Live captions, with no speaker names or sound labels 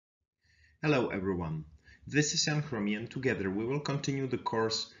Hello everyone, this is Chromý and together we will continue the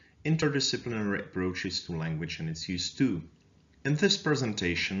course Interdisciplinary Approaches to Language and its Use too. In this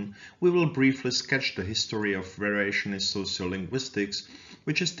presentation, we will briefly sketch the history of variationist sociolinguistics,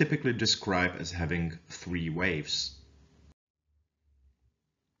 which is typically described as having three waves.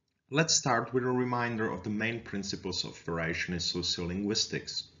 Let's start with a reminder of the main principles of variationist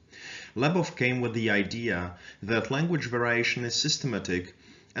sociolinguistics. Lebov came with the idea that language variation is systematic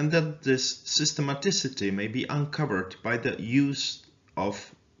and that this systematicity may be uncovered by the use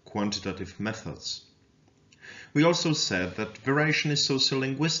of quantitative methods. We also said that variationist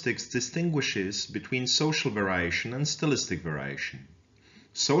sociolinguistics distinguishes between social variation and stylistic variation.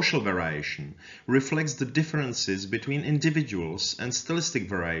 Social variation reflects the differences between individuals, and stylistic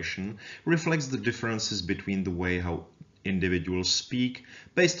variation reflects the differences between the way how individuals speak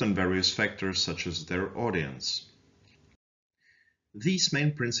based on various factors such as their audience. These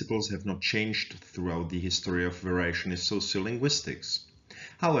main principles have not changed throughout the history of variationist sociolinguistics.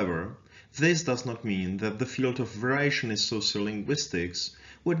 However, this does not mean that the field of variationist sociolinguistics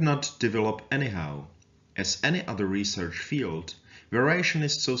would not develop anyhow. As any other research field,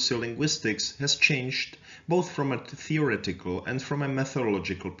 variationist sociolinguistics has changed both from a theoretical and from a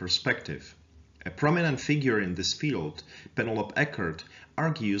methodological perspective. A prominent figure in this field, Penelope Eckert,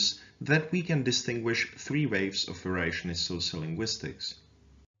 argues that we can distinguish three waves of variationist sociolinguistics.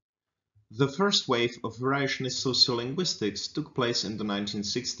 The first wave of variationist sociolinguistics took place in the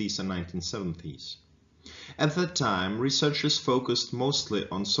 1960s and 1970s. At that time, researchers focused mostly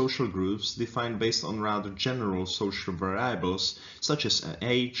on social groups defined based on rather general social variables such as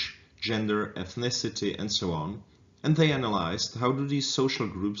age, gender, ethnicity, and so on, and they analyzed how do these social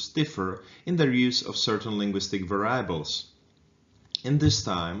groups differ in their use of certain linguistic variables. In this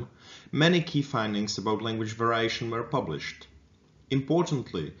time, many key findings about language variation were published.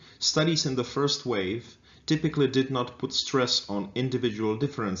 Importantly, studies in the first wave typically did not put stress on individual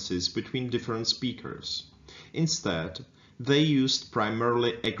differences between different speakers. Instead, they used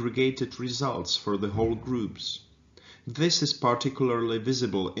primarily aggregated results for the whole groups. This is particularly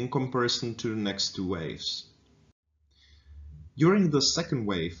visible in comparison to the next two waves. During the second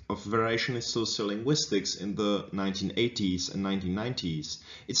wave of variationist sociolinguistics in the 1980s and 1990s,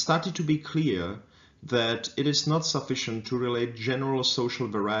 it started to be clear that it is not sufficient to relate general social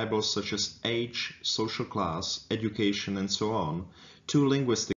variables such as age, social class, education, and so on to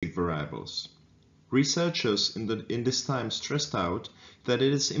linguistic variables. Researchers in this time stressed out that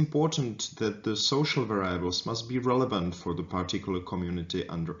it is important that the social variables must be relevant for the particular community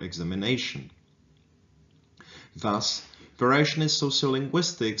under examination. Thus, variationist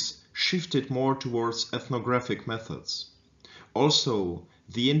sociolinguistics shifted more towards ethnographic methods. Also,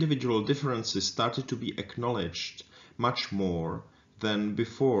 the individual differences started to be acknowledged much more than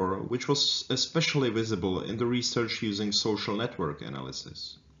before, which was especially visible in the research using social network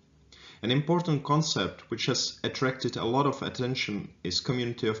analysis. An important concept which has attracted a lot of attention is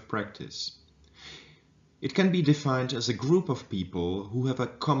community of practice. It can be defined as a group of people who have a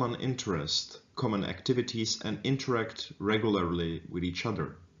common interest, common activities, and interact regularly with each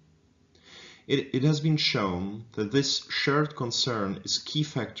other. It has been shown that this shared concern is a key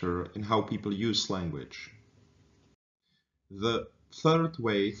factor in how people use language. The third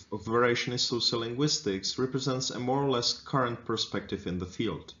wave of variationist sociolinguistics represents a more or less current perspective in the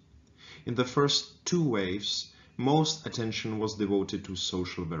field. In the first two waves, most attention was devoted to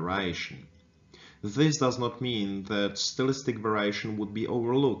social variation. This does not mean that stylistic variation would be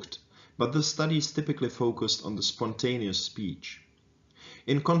overlooked, but the studies typically focused on the spontaneous speech.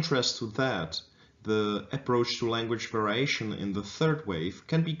 In contrast to that, the approach to language variation in the third wave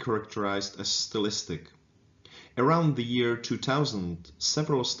can be characterized as stylistic. Around the year 2000,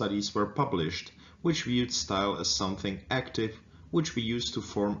 several studies were published which viewed style as something active which we use to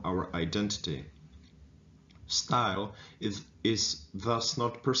form our identity. Style is thus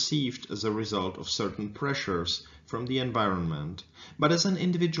not perceived as a result of certain pressures from the environment, but as an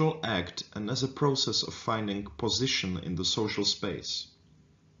individual act and as a process of finding position in the social space.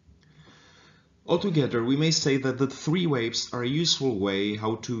 Altogether, we may say that the three waves are a useful way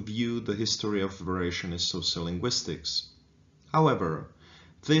how to view the history of variationist sociolinguistics. However,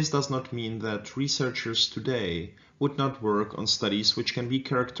 this does not mean that researchers today would not work on studies which can be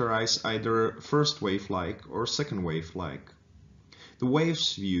characterized either first wave-like or second wave-like. The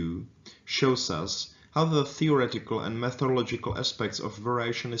waves view shows us how the theoretical and methodological aspects of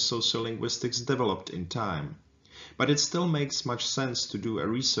variationist sociolinguistics developed in time. But it still makes much sense to do a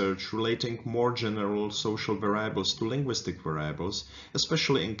research relating more general social variables to linguistic variables,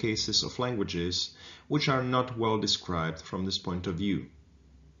 especially in cases of languages which are not well described from this point of view.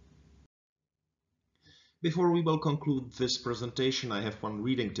 Before we will conclude this presentation, I have one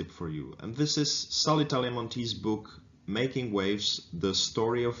reading tip for you, and this is Sully Tallemonti's book Making Waves, The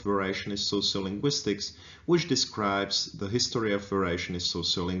Story of Variationist Sociolinguistics, which describes the history of variationist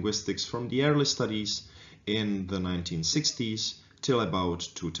sociolinguistics from the early studies in the 1960s till about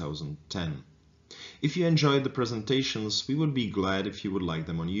 2010. If you enjoyed the presentations, we would be glad if you would like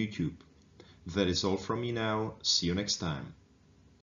them on YouTube. That is all from me now. See you next time.